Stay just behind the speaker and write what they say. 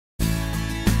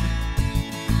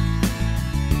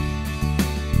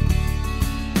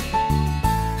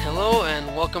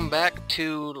welcome back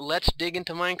to Let's Dig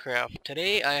into Minecraft.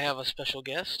 Today I have a special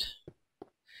guest,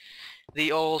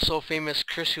 the also famous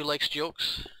Chris who likes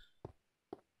jokes.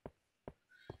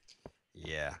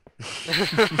 Yeah.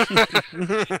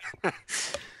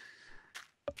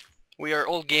 We are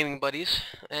old gaming buddies,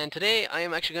 and today I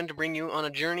am actually going to bring you on a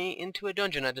journey into a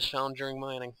dungeon I just found during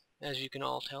mining, as you can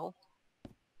all tell.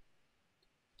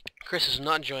 Chris is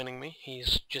not joining me,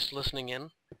 he's just listening in.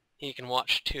 He can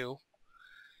watch too,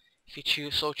 if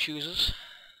he so chooses.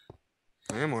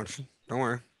 I am watching. Don't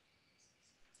worry.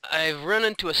 I've run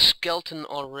into a skeleton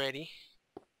already,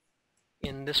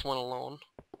 in this one alone.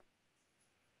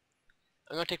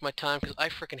 I'm going to take my time because I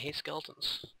frickin' hate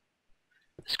skeletons.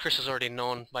 As Chris has already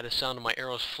known by the sound of my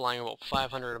arrows flying about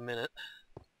 500 a minute.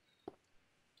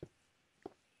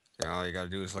 Yeah, all you gotta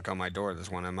do is look on my door.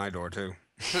 There's one on my door too.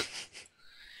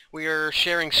 We are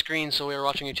sharing screens, so we are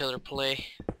watching each other play.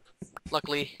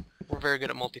 Luckily, we're very good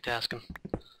at multitasking.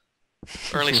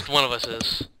 Or at least one of us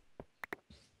is.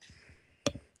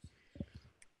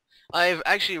 I've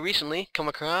actually recently come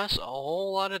across a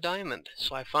whole lot of diamond,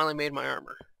 so I finally made my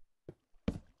armor.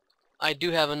 I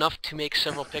do have enough to make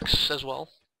several picks as well.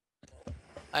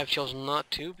 I've chosen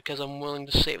not to because I'm willing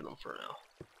to save them for now.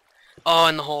 Oh,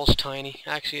 and the hole's tiny.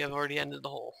 Actually, I've already ended the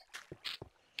hole.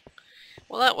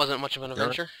 Well, that wasn't much of an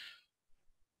adventure.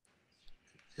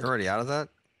 You're already out of that?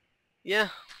 Yeah,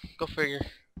 go figure.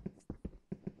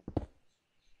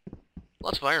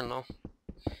 Lots of iron though.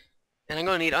 And I'm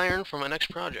going to need iron for my next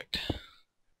project.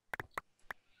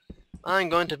 I'm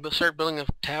going to start building a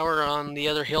tower on the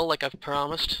other hill like I've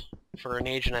promised for an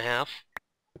age and a half.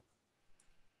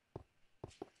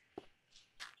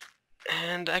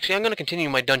 And actually I'm going to continue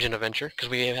my dungeon adventure because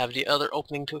we have the other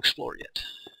opening to explore yet.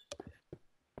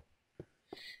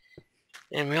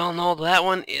 And we all know that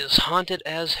one is haunted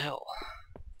as hell.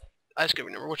 I just can't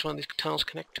remember which one of these tunnels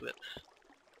connect to it.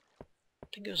 I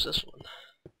think it was this one.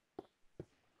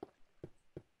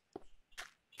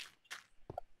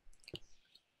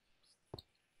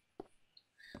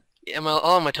 Yeah,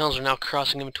 all of my tunnels are now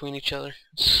crossing in between each other.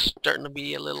 It's starting to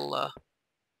be a little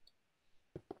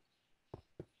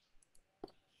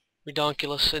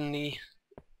redonkulous in the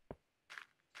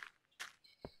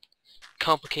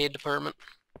complicated department.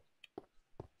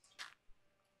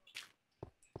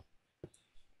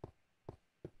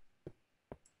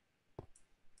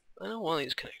 I know one of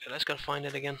these connected. I just gotta find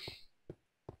it again.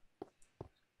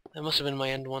 That must have been my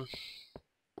end one.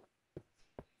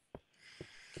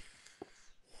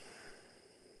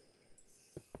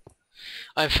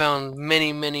 I've found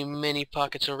many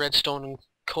pockets of redstone and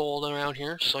coal around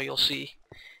here, so you'll see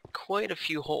quite a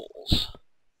few holes.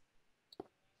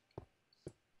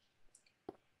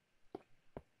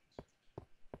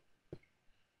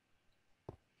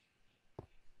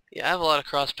 Yeah, I have a lot of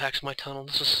cross packs in my tunnel.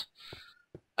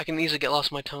 I can easily get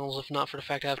lost in my tunnels if not for the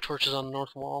fact I have torches on the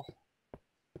north wall.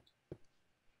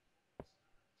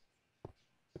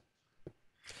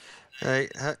 Hey,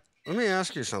 let me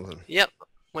ask you something. Yep.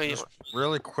 Wait. Just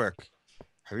really quick.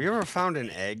 Have you ever found an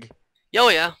egg? Oh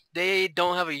yeah, they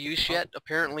don't have a use yet.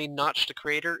 Apparently Notch the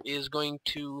creator is going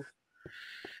to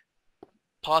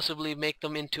possibly make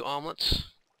them into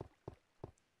omelets.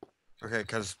 Okay,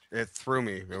 because it threw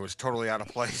me. It was totally out of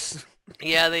place.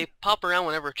 Yeah, they pop around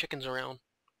whenever a chicken's around.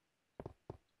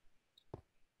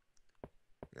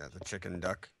 Yeah, the chicken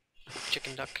duck.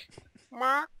 Chicken duck.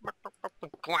 Quack.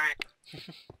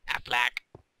 Aflac.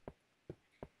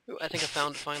 Ooh, I think I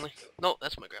found it finally. No,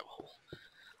 that's my gravel hole.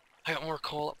 I got more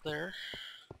coal up there.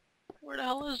 Where the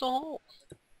hell is the hole?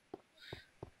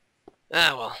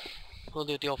 Ah, well. We'll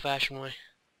do it the old-fashioned way.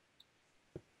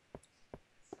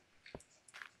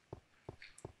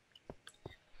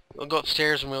 We'll go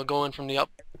upstairs and we'll go in from the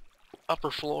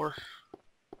upper floor.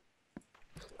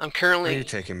 I'm currently... Why are you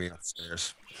taking me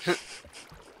upstairs?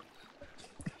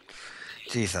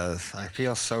 Jesus, I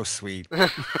feel so sweet.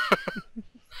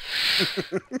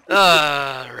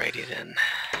 Alrighty then.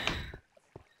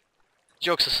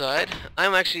 Jokes aside,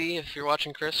 I'm actually, if you're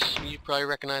watching Chris, you probably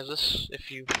recognize this,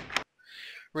 if you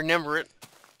remember it,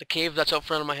 the cave that's out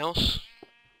front of my house.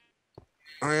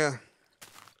 Oh yeah.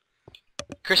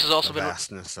 Chris has also the been...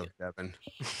 vastness of Devon.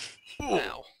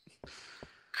 Wow.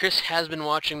 Chris has been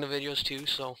watching the videos too,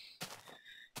 so...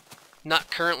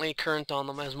 Not currently current on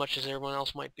them as much as everyone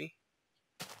else might be.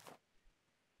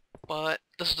 But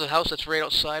this is the house that's right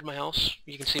outside my house.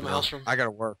 You can see my house from... I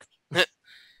gotta work.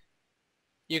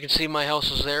 You can see my house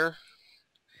is there.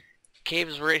 Cave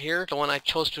is right here. The one I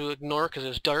chose to ignore because it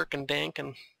was dark and dank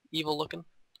and evil looking.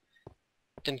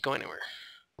 Didn't go anywhere.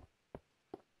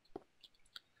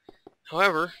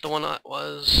 However, the one that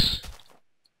was...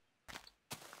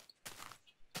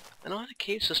 I know I had a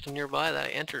cave system nearby that I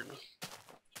entered.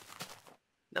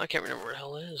 Now I can't remember where the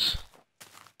hell it is.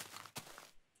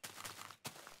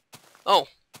 Oh!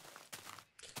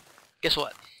 Guess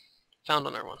what? Found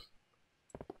another one.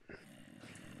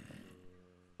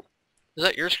 Is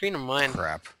that your screen or mine?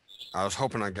 Crap. I was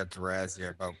hoping I'd get to razz you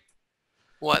about...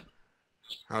 What?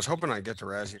 I was hoping I'd get to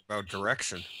razz you about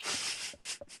direction.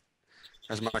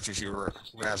 As much as you were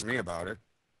razz me about it.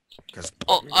 Because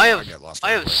Oh, get lost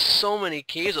I have anyway. so many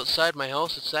caves outside my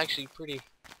house, it's actually pretty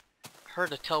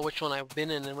hard to tell which one I've been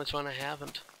in and which one I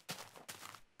haven't.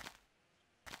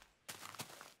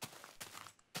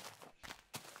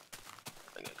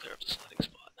 I'm gonna clear up this hiding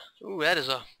spot. Ooh, that is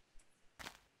a...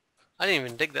 I didn't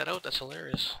even dig that out, that's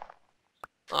hilarious.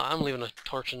 Oh, I'm leaving a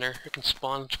torch in there, it can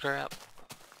spawn crap.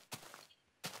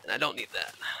 And I don't need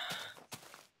that.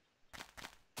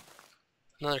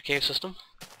 Another cave system.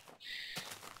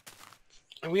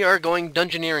 And we are going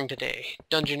dungeoneering today.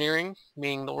 Dungeoneering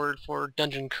being the word for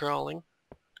dungeon crawling,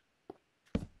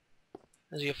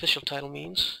 as the official title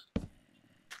means.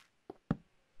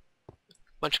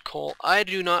 Bunch of coal. I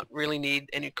do not really need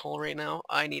any coal right now.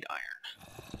 I need iron.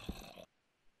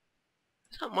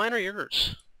 Is that mine or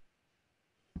yours?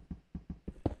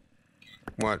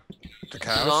 What? The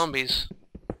cows? Zombies.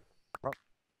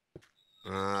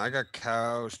 I got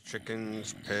cows,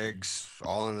 chickens, pigs,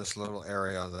 all in this little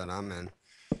area that I'm in.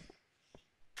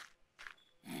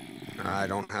 I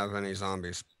don't have any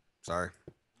zombies. Sorry.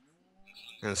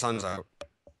 And the sun's out.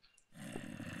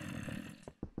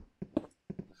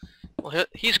 Well,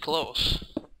 he's close.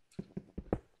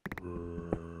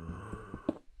 Ooh,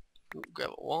 grab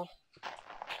a wall.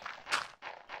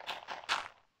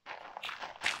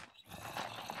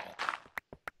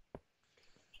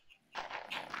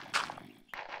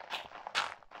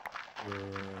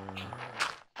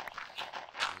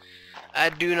 I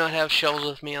do not have shovels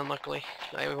with me, unluckily.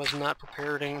 I was not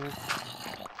prepared, and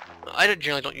I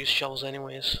generally don't use shovels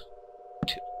anyways.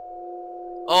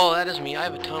 Oh, that is me. I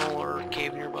have a tunnel or a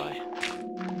cave nearby.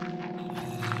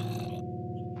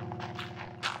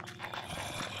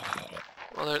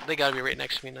 Well, they gotta be right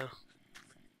next to me now.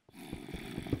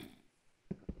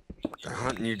 They're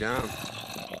hunting you down.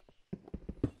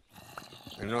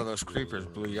 I know those creepers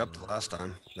blew you up the last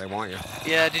time. They want you.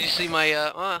 Yeah, did you see my,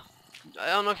 I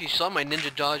don't know if you saw my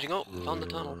ninja dodging. Oh, found the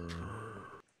tunnel.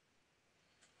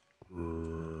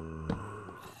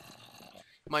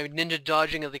 My ninja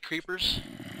dodging of the creepers.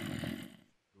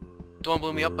 The one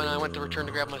blew me up and I went to return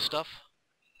to grab my stuff.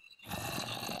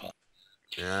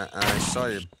 Yeah, I saw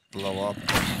you blow up.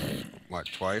 What,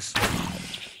 twice?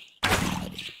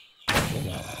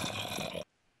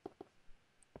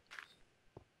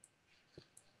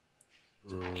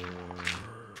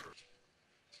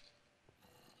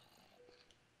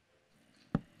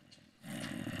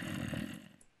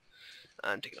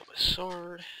 I'm taking out my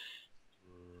sword.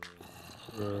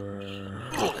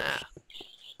 Ah.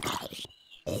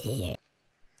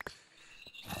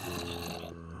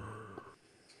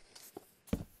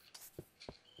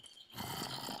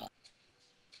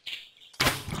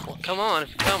 Well, come on if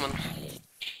you're coming.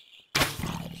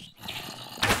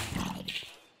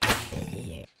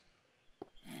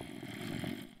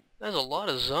 There's a lot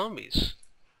of zombies.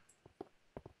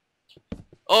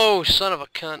 Oh, son of a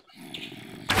cunt.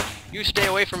 You stay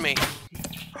away from me.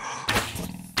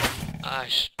 I'm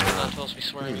not supposed to be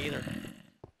swearing either.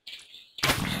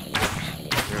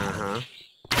 Uh-huh.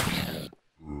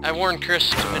 I warned Chris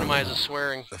to minimize the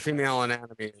swearing. The female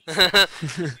anatomy.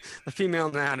 The female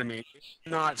anatomy.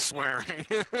 Not swearing.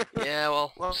 Yeah,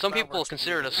 well, some that people works.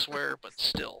 consider it a swear, but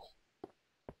still.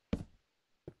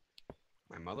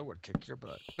 My mother would kick your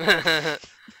butt.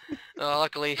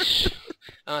 Luckily, I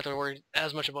don't have to worry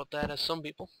as much about that as some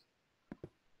people.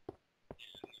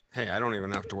 Hey, I don't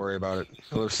even have to worry about it.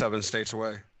 I live 7 states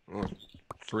away. Oh,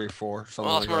 3, 4, something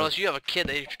Well, like it's more or that. less you have a kid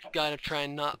that you gotta try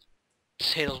and not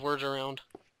say those words around.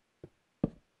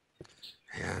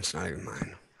 Yeah, it's not even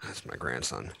mine. That's my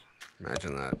grandson.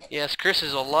 Imagine that. Yes, Chris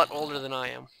is a lot older than I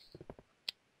am.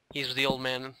 He's the old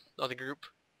man of the group.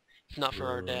 If not for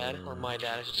our dad, or my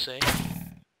dad, I should say.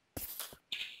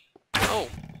 Oh!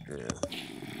 Yeah.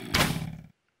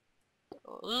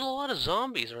 There's a lot of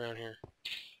zombies around here.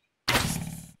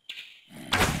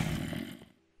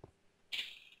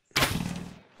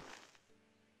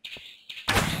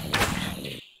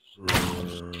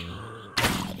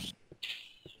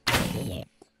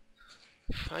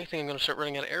 I think I'm gonna start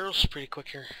running out of arrows pretty quick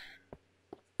here.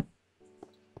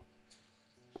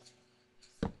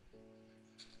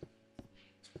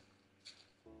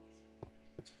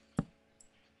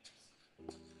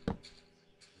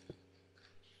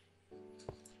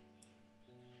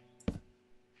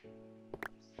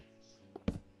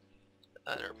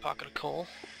 Another pocket of coal.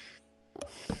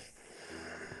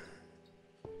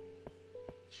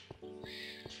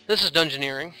 This is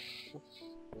dungeoneering,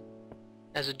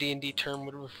 as a D&D term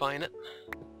would refine it.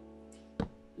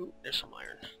 Ooh, there's some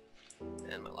iron.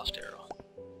 And my lost arrow.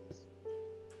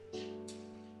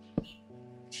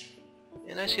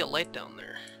 And I see a light down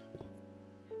there.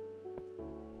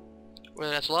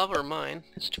 Whether that's lava or mine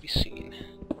is to be seen.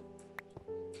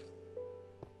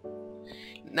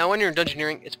 Now when you're in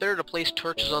dungeoneering, it's better to place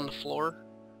torches on the floor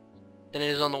than it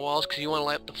is on the walls, because you want to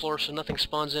light up the floor so nothing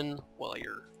spawns in while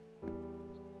you're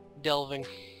delving.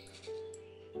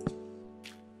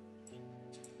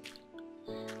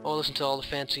 Oh, listen to all the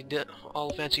fancy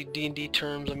D&D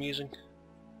terms I'm using.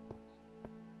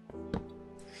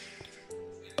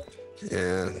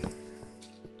 Yeah.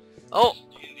 Oh!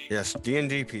 Yes,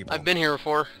 D&D people. I've been here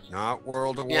before. Not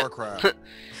World of Warcraft.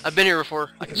 I've been here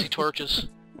before. I can see torches.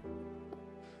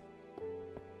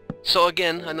 So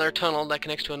again, another tunnel that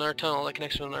connects to another tunnel that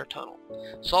connects to another tunnel.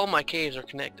 So all my caves are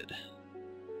connected.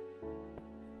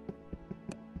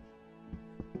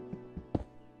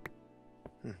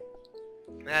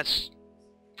 That's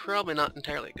probably not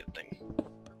entirely a good thing.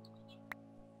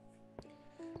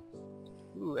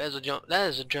 Ooh, as a jump. That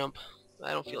is a jump.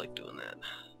 I don't feel like doing that.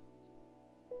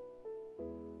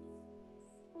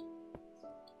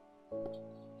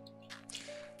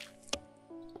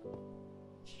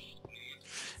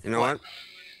 You know what?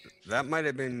 That might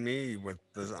have been me with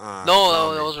the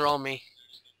No, those are all me.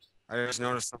 I just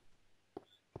noticed something.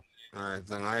 Alright,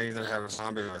 then I either have a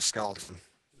zombie or a skeleton.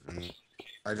 And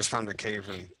I just found a cave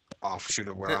and offshoot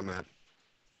of where I'm at.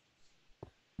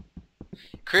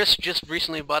 Chris just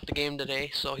recently bought the game today,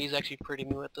 so he's actually pretty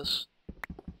new at this.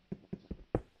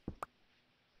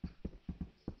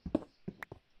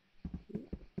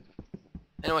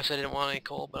 I know I said I didn't want any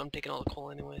coal, but I'm taking all the coal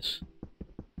anyways.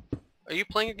 Are you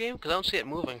playing a game? Because I don't see it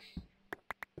moving.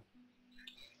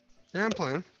 Yeah, I'm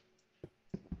playing.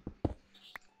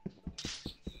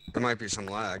 There might be some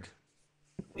lag.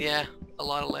 Yeah, a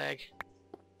lot of lag.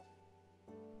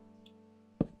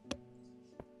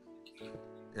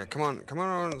 Yeah, come on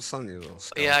around the sun, you little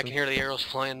skeleton. Yeah, I can hear the arrows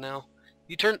flying now.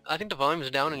 You turn. I think the volume is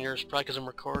down in yours, probably because I'm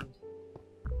recording.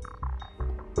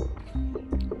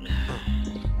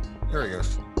 There he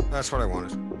goes. That's what I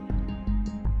wanted.